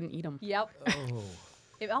because we wouldn't eat them. yep. Oh.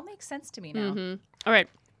 It all makes sense to me now. All right.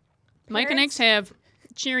 Mike and Ike's Parents? have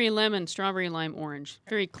cherry lemon, strawberry lime, orange.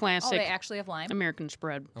 Very Oh, classic they actually have lime. American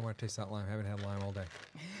spread. I want to taste that lime. I haven't had lime all day.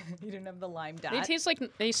 You didn't have the lime dot. They taste like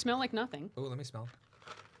they smell like nothing. Oh, let me smell.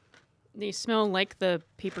 They smell like the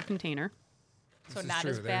paper container. so This is not true.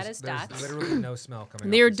 as bad as There's dots. literally no smell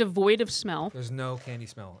coming. They're off this. devoid of smell. There's no candy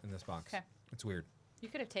smell in this box. 'Kay. It's weird. You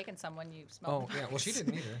could have taken some when you Oh smelled them. yeah. Well, she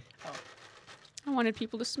didn't either. I wanted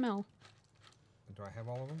people to smell. Do I have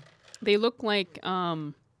all of them? They look like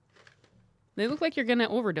you're gonna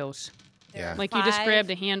overdose. Yeah. Like you just Five- grabbed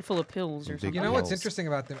a handful of pills or Big something. You know what's Pills. interesting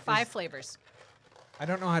about them? is- 5 flavors. I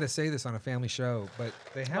don't know how to say this on a family show, but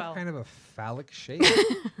they have Well. kind of a phallic shape.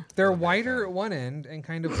 They're wider at one end and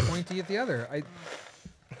kind of pointy at the other.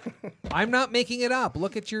 I'm not making it up.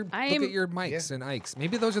 Look at your Mikes and Ikes.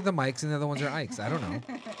 Maybe those are the Mikes and the other ones are Ikes. I don't know.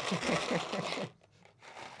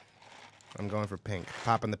 I'm going for pink.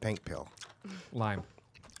 Popping the pink pill. Lime.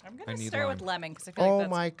 I'm I going to need start with lime. lemon because I feel like Oh that's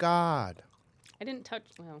my god. I didn't touch.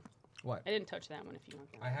 Well, What? I didn't touch that one. If you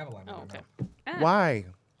want that. I have a lime. in Oh, my okay. mouth. Ah. Why?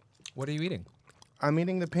 What are you eating? I'm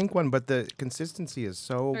eating the pink one, but the consistency is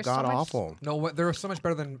so There's so god much- awful. No, they're so much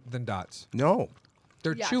better than dots. No,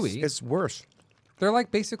 They're Yes. chewy. it's worse. They're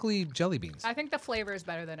like basically jelly beans. I think the flavor is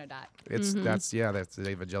better than a dot. It's that's they have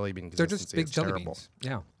a jelly bean They're consistency. just big It's jelly terrible. beans.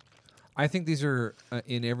 Yeah. I think these are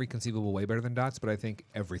in every conceivable way better than dots, but I think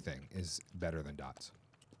everything is better than dots.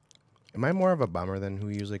 Am I more of a bummer than who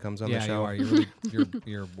usually comes on yeah, the show? you are. You're really,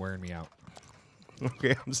 you're wearing me out.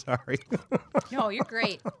 Okay, I'm sorry. No, you're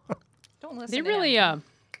great. Don't listen They to really, him.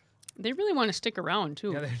 they really want to stick around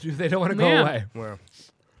too. Yeah, they do. They don't want to go Yeah. away. Well,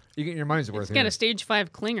 You get your money's worth. It's got here. a stage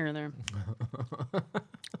 5 clinger there.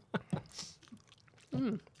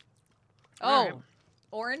 Oh, Alright.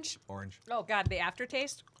 orange? Orange. Oh, God, the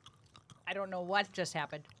aftertaste? I don't know what just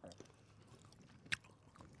happened.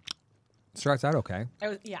 Starts out okay.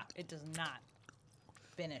 Yeah, it does not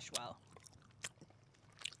finish well.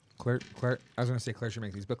 Claire, I was going to say Claire should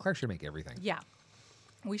make these, but Claire should make everything. Yeah.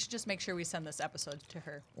 We should just make sure we send this episode to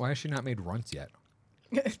her. Why has she not made runts yet?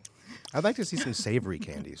 I'd like to see some savory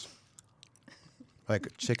candies, like a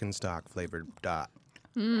chicken stock flavored dot.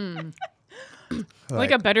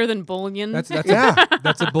 Like a better than bouillon. That's Yeah.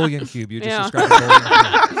 that's a bullion cube. You just Yeah. described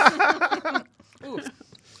a bullion cube. Ooh,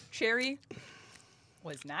 cherry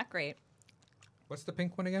was not great. What's the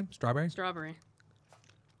pink one again? Strawberry? Strawberry.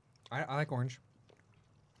 I like orange.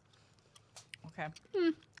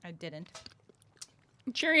 Okay. I didn't.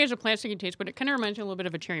 Cherry has a plasticky taste, but it kind of reminds me a little bit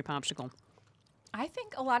of a cherry popsicle. I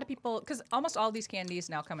think a lot of people, because almost all these candies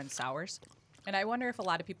now come in sours, and I wonder if a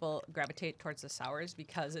lot of people gravitate towards the sours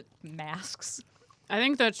because it masks I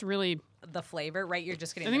think that's really the flavor, right? You're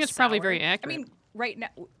just getting. I think the it's probably sour. very accurate. I mean, right now,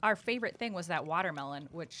 our favorite thing was that watermelon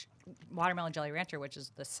Jelly Rancher, which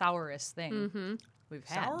is the sourest thing we've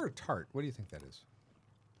had. Sour or tart? What do you think that is?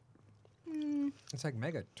 It's like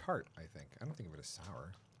mega tart, I think. I don't think of it as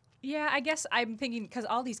sour. Yeah, I guess I'm thinking because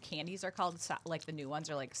all these candies are called like the new ones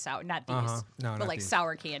are like sour, not these, No, but not like these.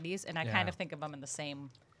 sour candies, and I Yeah. kind of think of them in the same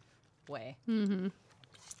way.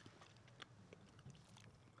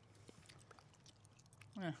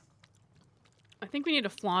 I think we need a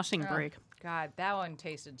flossing Oh, break. God, that one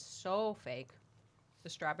tasted so fake. The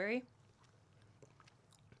strawberry.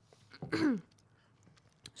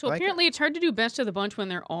 So Like it. apparently it's hard to do best of the bunch when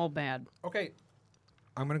they're all bad. Okay.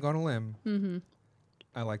 I'm going to go on a limb. Mm-hmm.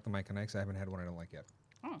 I like the Mike and Ike's. I haven't had one I don't like yet.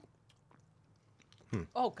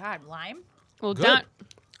 Oh God, lime. Well, Good.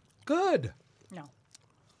 that No.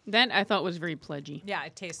 that I thought was very pledgy. Yeah,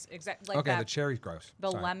 it tastes exactly like Okay, the that. cherry's gross. The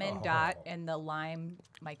Sorry. lemon Oh. dot and the lime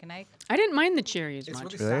Mike and Ike. I didn't mind the cherry as It's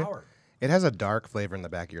much. really Really? sour. It has a dark flavor in the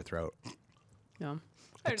back of your throat. Yeah.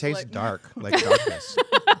 It It's tastes like- dark, like darkness.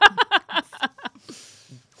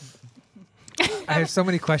 I have so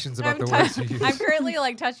many questions about the words you use. I'm currently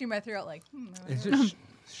like touching my throat, like. Is it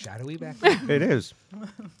shadowy back there? It is.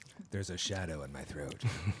 There's a shadow in my throat.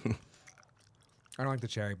 I don't like the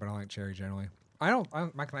cherry, but I like cherry generally. Mike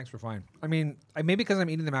and Ike's were fine. I mean, maybe because I'm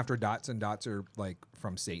eating them after Dots, and Dots are like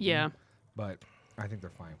from Satan. Yeah. But I think they're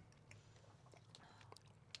fine.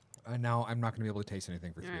 And now I'm not going to be able to taste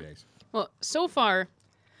anything for 3 Alright. days. Well, so far,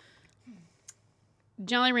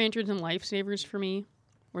 Jolly Ranchers and Lifesavers for me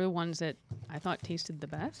were the ones that I thought tasted the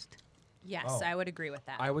best. Yes, Oh. I would agree with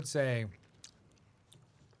that. I would say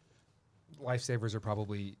Lifesavers are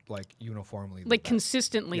probably like uniformly the Like best.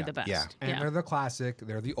 consistently Yeah. the best. Yeah. And they're the classic.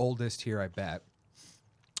 They're the oldest here, I bet.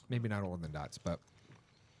 Maybe not older than Dots, but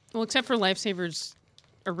Well, except for Lifesavers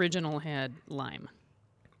original had lime.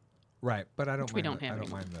 right. But I don't Which we mind. don't have I don't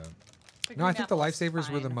anymore. mind the. The No, I green think the apple is Lifesavers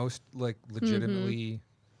were the fine. most like legitimately,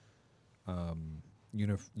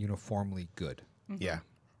 uniformly good. Yeah,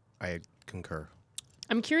 I concur.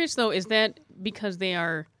 I'm curious though, is that because they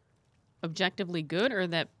are objectively good, or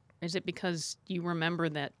that is it because you remember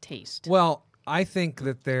that taste? Well, I think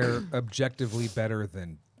that they're objectively better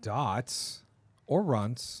than Dots or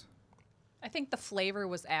Runts. I think the flavor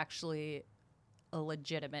was actually a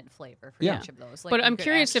legitimate flavor for Yeah. each of those. Like, But you I'm could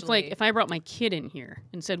curious actually- if I brought my kid in here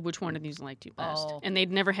and said which one of these liked you best, Oh. and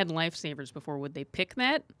they'd never had Lifesavers before, would they pick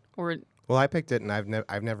that? Or Well, I picked it, and I've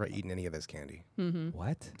never eaten any of this candy.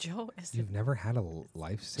 What? Joe is You've never had a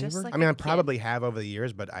Lifesaver? like I mean, a I kid. probably have over the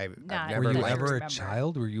years, but I've Nah, never Were you liked ever it. a remember.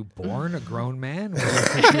 child? Were you born a grown man?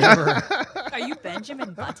 Did you ever, Are you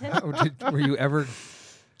Benjamin Button? were you ever?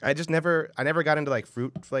 I never got into like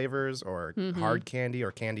fruit flavors or hard candy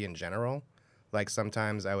or candy in general. Like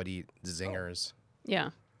sometimes I would eat zingers.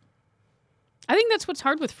 yeah, I think that's what's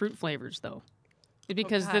hard with fruit flavors, though,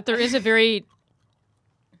 because God. that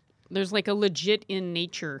there's like a legit in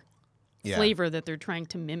nature Yeah. flavor that they're trying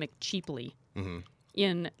to mimic cheaply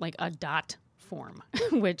in like a dot form.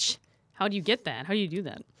 Which, how do you get that? How do you do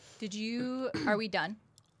that? Are we done?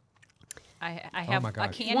 I have my a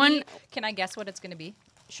gosh. candy. One- Can I guess what it's going to be?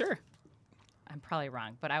 Sure. I'm probably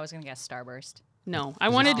wrong, but I was going to guess Starburst. No, I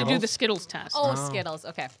wanted to do Skittles? the Skittles test. Oh, Skittles.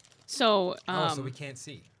 Okay. So, So we can't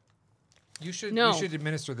see. You should. no. You should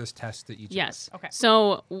administer this test to each. of yes. us. Okay.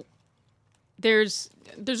 So there's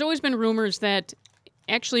always been rumors that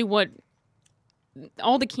actually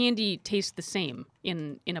all the candy tastes the same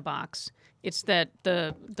in a box. It's that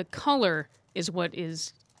the color is what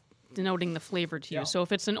is denoting the flavor to you. Yeah. So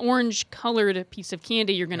if it's an orange colored piece of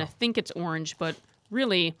candy, you're going to think it's orange, but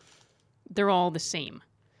really they're all the same.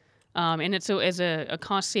 And it's as a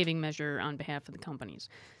cost-saving measure on behalf of the companies.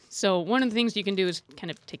 So one of the things you can do is kind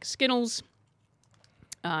of take Skittles,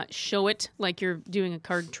 show it like you're doing a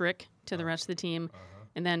card trick to the rest of the team,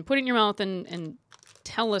 and then put it in your mouth and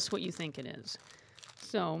tell us what you think it is.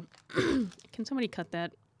 So can somebody cut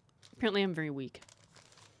that? Apparently I'm very weak.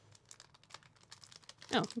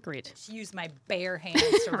 Oh, great. Use my bare hands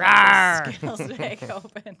to rip the Skittles bag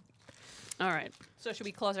open. All right. So should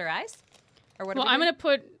we close our eyes? Or what? Well, I'm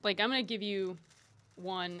gonna give you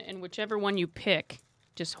one, and whichever one you pick,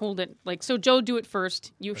 just hold it so. Joe, do it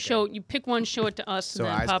first. You pick one, show it to us, So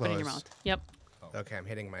and then eyes pop it in your closed. mouth. Yep. Okay, I'm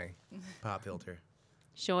hitting my pop filter.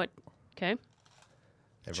 Show it. Okay.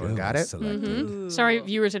 Everyone got it? Sorry,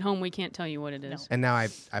 viewers at home, we can't tell you what it is. And now I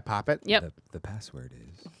pop it. Yep. The password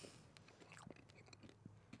is.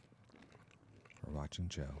 We're watching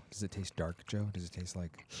Joe. Does it taste dark, Joe? Does it taste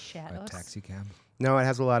like a Shadows. taxi cab? No, it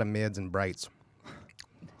has a lot of mids and brights.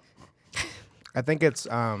 I think it's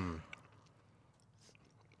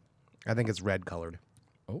red colored.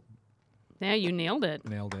 Oh, Yeah, you nailed it.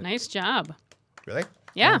 nailed it. Nice job. Really?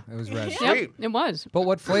 Yeah. It was red. Yep, Sweet. it was. But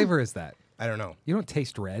what flavor is that? I don't know. You don't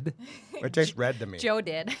taste red. It tastes red to me. Joe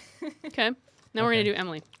did. Okay. Now we're going to do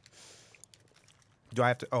Emily. Do I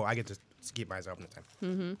have to? Oh, I get to keep my eyes open this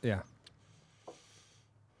time. Yeah.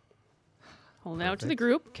 Hold it out to the Perfect.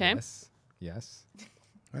 group. Okay. Yes. Yes.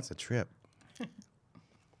 That's a trip.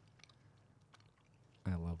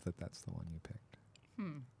 I love that that's the one you picked.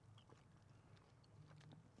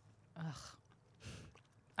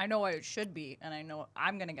 I know what it should be, and I know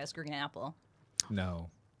I'm gonna guess green apple. No.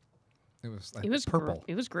 It was like It was purple.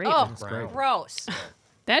 It was great. Oh, great. gross.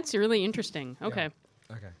 That's really interesting. Okay.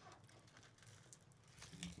 Okay.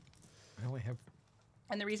 I only have.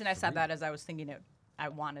 And the reason I said that is I was thinking I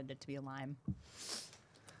wanted it to be a lime.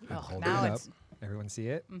 Oh, Hold now it up. it's Everyone see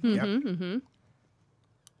it? Yep. Mm-hmm.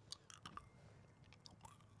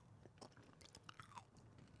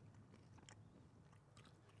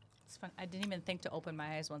 it's fun. I didn't even think to open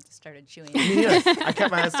my eyes once I started chewing. Yes. I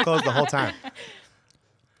kept my eyes closed the whole time.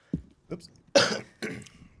 Oops.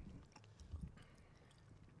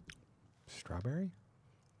 Strawberry?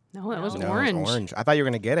 No, that was No, No, orange. it's orange. I thought you were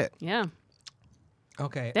gonna get it. Yeah.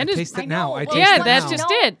 Okay. That I is- taste I it now. know. I Well, taste Yeah, it that's now. just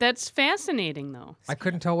No. it. That's fascinating, though. I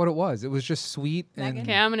couldn't tell what it was. It was just sweet Megan? and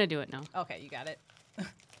Okay, I'm going to do it now. Okay, you got it.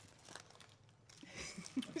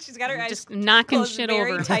 She's got her eyes Just knocking closed shit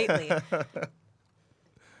very over. tightly. All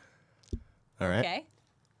right. Okay,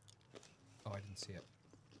 Oh, I didn't see it.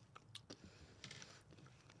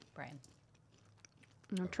 Brian.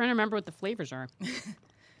 I'm trying to remember what the flavors are. Do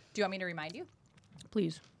you want me to remind you?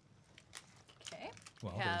 Please. Okay.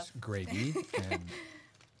 Well, Have- there's gravy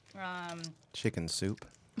and Chicken soup,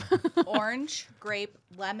 Orange, grape,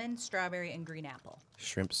 lemon, strawberry, and green apple.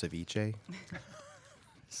 shrimp ceviche.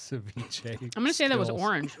 ceviche. I'm going to say that was Skills.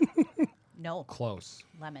 orange. No, Close.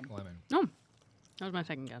 lemon. Lemon. Oh, that was my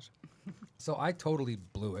second guess. So I totally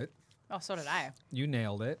blew it. Oh, so did I. You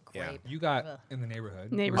nailed it. Yeah. Grape. You got Ugh. in the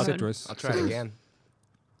neighborhood. Neighborhood. Citrus. I'll try it again.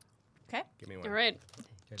 Okay. Give me one. All right.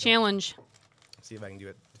 go. Challenge. See if I can do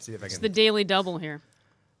it. See if I It's can. the daily double here.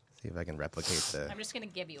 See if I can replicate the. I'm just gonna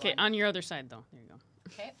give you Okay, one. on your other side, though. There you go.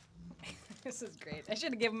 Okay. This is great. I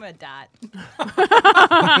should have given him a dot.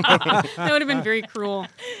 That would have been very cruel.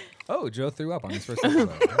 Oh, Joe threw up on his first episode.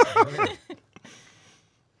 Okay.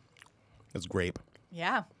 It's grape.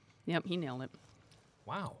 Yeah. Yep, he nailed it.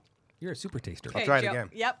 Wow. You're a super taster. Okay, try it Joe- again.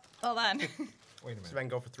 Yep. Hold on. Wait a See if I minute. can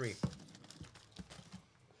go for 3.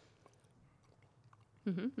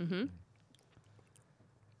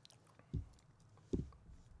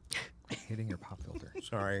 Hitting your pop filter.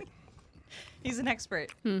 Sorry. He's an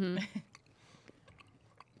expert.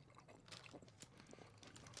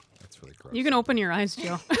 That's really gross. You can open your eyes,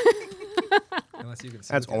 Joe. Unless you can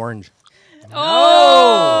see That's the- orange.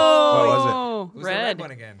 Oh! What was it? Oh, Who's the red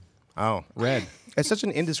one again? Oh, red. It's such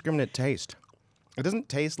an indiscriminate taste. It doesn't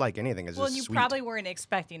taste like anything. It's Well, just you sweet. probably weren't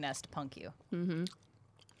expecting us to punk you.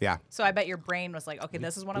 Yeah, So I bet your brain was like, okay,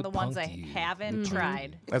 this is one of we the ones I punked you. haven't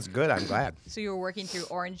tried. that's good. I'm glad. So you were working through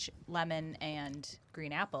orange, lemon, and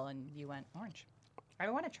green apple, and you went orange. I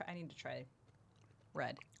want to try. I need to try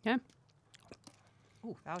red. Yeah.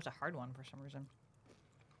 Ooh, that was a hard one for some reason.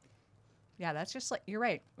 Yeah, that's just like you're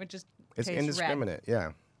right. It just It's tastes red. indiscriminate.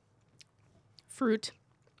 Yeah. Fruit.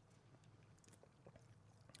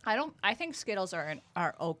 I think Skittles are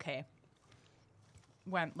okay.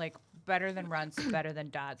 When like better than Runts, better than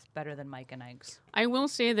Dots, better than Mike and Ike's. I will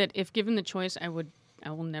say that if given the choice, I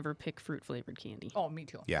will never pick fruit flavored candy. Oh, me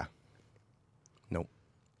too. Yeah. Nope.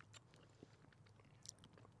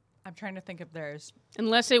 I'm trying to think if there's.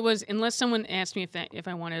 Unless someone asked me if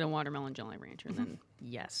I wanted a watermelon Jolly Rancher, then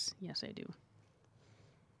yes, I do.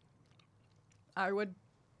 I would.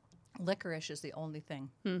 Licorice is the only thing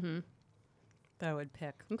that I would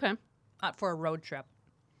pick Okay. for a road trip,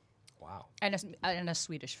 Wow. and a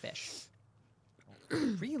Swedish fish.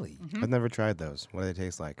 Really? I've never tried those. What do they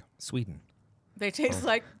taste like? Sweden. They taste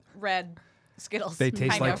like red Skittles. They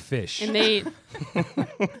taste kind like of. fish. And they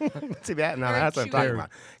See that? No, Very that's what I'm chewy. talking about.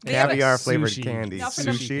 They have a Caviar flavored sushi. candy. Now for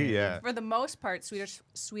the- Sushi, yeah. For the most part,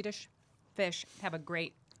 Swedish fish have a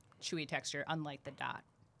great chewy texture, unlike the Dot.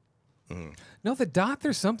 No, the Dot.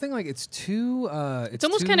 There's something like it's too. it's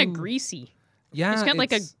almost kind of too- greasy. Yeah, It's got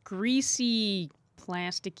like a greasy,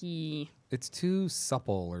 plasticky. it's too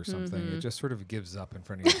supple or something. It just sort of gives up in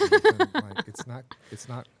front of your teeth. And, like, it's not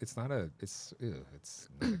a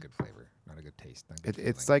good flavor, not a good taste. Not a good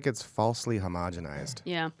It's feeling. like it's falsely homogenized.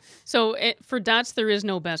 Yeah. So for dots, there is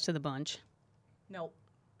no best of the bunch. Nope.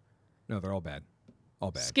 No, they're all bad.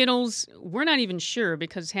 All bad. Skittles, we're not even sure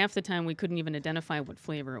because half the time we couldn't even identify what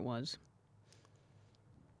flavor it was.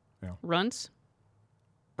 Yeah. Runts,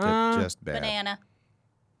 Just bad. Banana.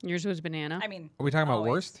 yours was banana. I mean, Are we talking about always.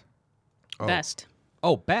 worst? Oh. Best.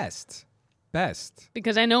 Oh, best. Best.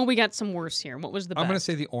 Because I know we got some worse here. What was the best? I'm gonna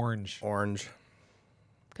say the orange. Orange.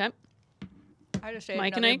 Okay. I just say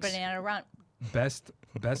Mike and another Ike's? banana run. Best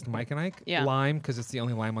Mike and Ike. Yeah. Lime, because it's the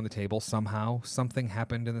only lime on the table. Somehow something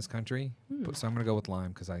happened in this country. So I'm gonna go with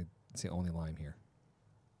lime because it's the only lime here.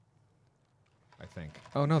 I think.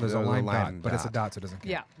 Oh no, there's a There's a lime, lime dot, but it's a dot. dot, so it doesn't count.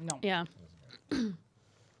 Yeah. No. Yeah.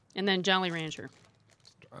 And then Jolly Rancher.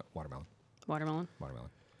 Watermelon. Watermelon. Watermelon.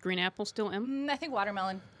 Green apple still M? I think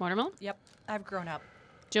watermelon. Watermelon? Yep. I've grown up.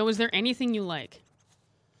 Joe, is there anything you like?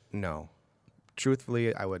 No.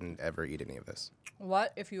 Truthfully, I wouldn't ever eat any of this.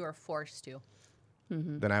 What if you were forced to?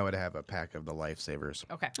 Then I would have a pack of the Lifesavers.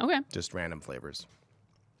 Okay. Okay. Just random flavors.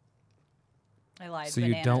 I lied. So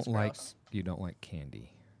you Banana's don't gross. like candy.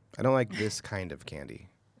 I don't like this kind of candy.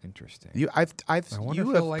 Interesting. I've I wonder if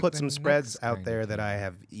you you'll have like put the some spreads next out kind there of that I candy.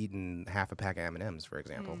 have eaten half a pack of M&Ms, for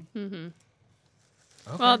example. Okay.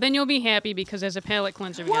 Well, then you'll be happy because as a palate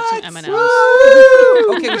cleanser, we got some M&Ms.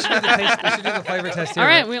 Okay, we should do the taste. We should do the flavor test here. All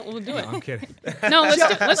right, we'll do it. No, I'm kidding. No, let's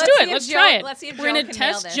do let's it. see if Let's Joe- try it. let's see if We're Joe gonna can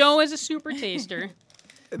nail test this. Joe as a super taster.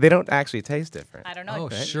 They don't actually taste different. I don't know. Oh,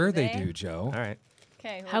 Do sure they do, Joe. All right.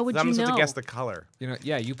 Okay. How would I'm you supposed know? to guess the color. You know,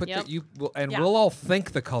 yeah, you put Yep. the you will, and Yeah. we'll all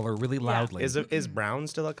think the color really loudly. Is brown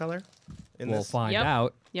still a color? We'll this? find Yep.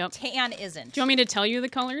 out. Yep. Tan isn't. Do you want me to tell you the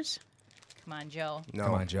colors? Come on, Joe. No.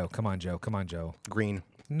 Come on, Joe. Come on, Joe. Come on, Joe. Green.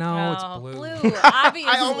 No, it's Oh, blue.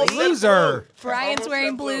 Obviously. Loser. Brian's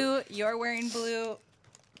wearing blue. You're wearing blue.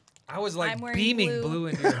 I was I'm like wearing beaming blue. blue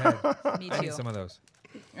into your head. Me I need too. some of those.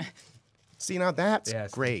 See, now that's Yes.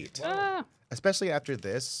 great. Ah. Especially after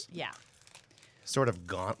this Yeah. sort of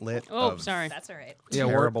gauntlet Oh, of sorry. That's all right. Yeah,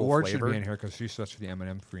 Terrible Ward should flavor. be in here because she's such the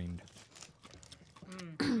M&M fiend.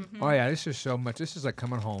 Oh yeah, this is so much. This is like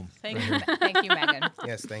coming home. Thank you, thank you, Megan.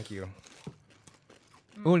 Yes, thank you.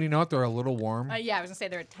 Oh, and you know what? They're a little warm, Yeah, I was gonna say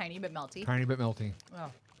they're a tiny bit melty. tiny bit melty,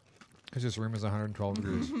 Oh. because this room is 112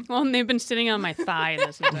 degrees. Well, and they've been sitting on my thigh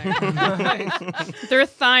this entire time. They're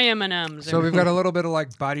thigh M&Ms. So we've got a little bit of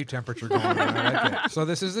like body temperature going on. I like it. So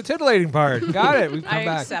this is the titillating part. Got it. We've come I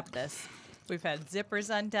back, accept this. We've had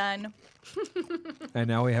zippers undone. and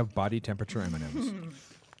now we have body temperature M&Ms.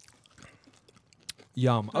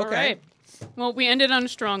 Yum. All Okay. right. Well, we ended on a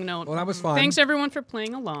strong note. Well, that was fun. Thanks everyone for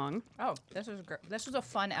playing along. Oh, this was great. This was a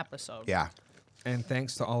fun episode. Yeah. And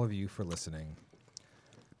thanks to all of you for listening.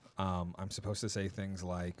 I'm supposed to say things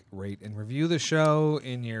like rate and review the show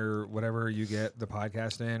in your whatever you get the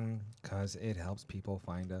podcast in, because it helps people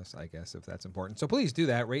find us, I guess, if that's important. So please do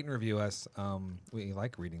that. Rate and review us. We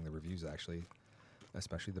like reading the reviews, actually,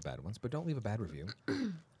 especially the bad ones. But don't leave a bad review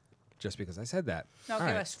just because I said that. No, All give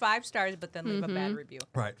right. us 5 stars, but then leave a bad review.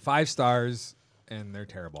 Right. 5 stars, and they're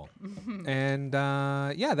terrible. And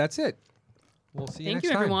yeah, that's it. We'll see you Thank next you,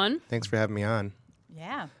 time. everyone. Thanks for having me on.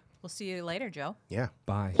 Yeah. We'll see you later, Joe. Yeah.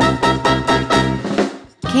 Bye.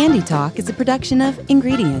 Candy Talk is a production of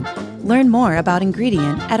Ingredient. Learn more about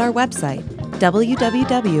Ingredient at our website,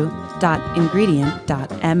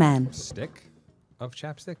 www.ingredient.mn. Stick of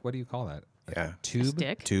chapstick? What do you call that? Yeah. Tube?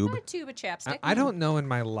 Stick. Tube. A tube of chapstick. I don't know in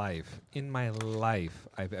my life,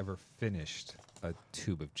 I've ever finished a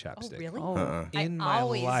tube of Oh, chapstick. really? Oh. In I my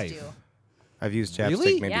always life. do. I've used chapstick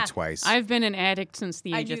Really? maybe Yeah. twice. I've been an addict since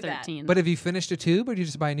the I age of knew that. 13. But have you finished a tube, or do you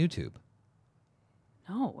just buy a new tube?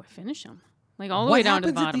 no, I finish them. Like all the what way down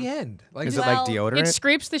to the happens bottom. at the end? Like, Is just- it like Well, deodorant? It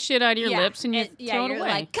scrapes the shit out of your Yeah, lips and you yeah, throw it you're away.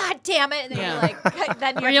 like, God damn it! And then Yeah. you're like,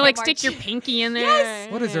 then you or have you to like get stick your more pinky in there.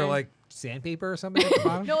 Yes. what is there, like sandpaper or something at the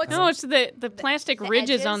bottom? No, it's No, it's the plastic the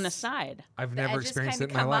ridges on the edges. side. I've the never edges experienced it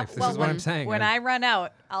kinda in my come life. up. This Well, is what I'm saying. When I run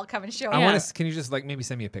out, I'll come and show I you. want Yeah. to. Can you just like maybe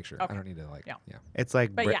send me a picture? Okay. I don't need to like. Yeah. Yeah. It's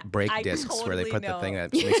like But yeah, brake I discs where they totally put the thing know.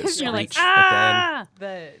 that makes it screech You're like, at the end. ah!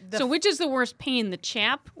 The So which is the worst pain, the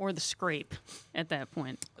chap or the scrape at that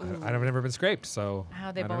point? I've never been scraped, so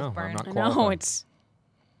How they I don't both know. burn. I'm not I qualified. know, it's...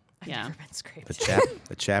 I've Yeah. never been scraped.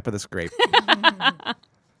 The chap of the scrape.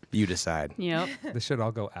 You decide. Yep. This should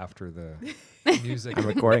all go after the music. I'm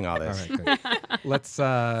recording all All this. right, good. Let's.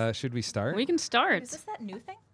 Should we start? We can start. Is this that new thing?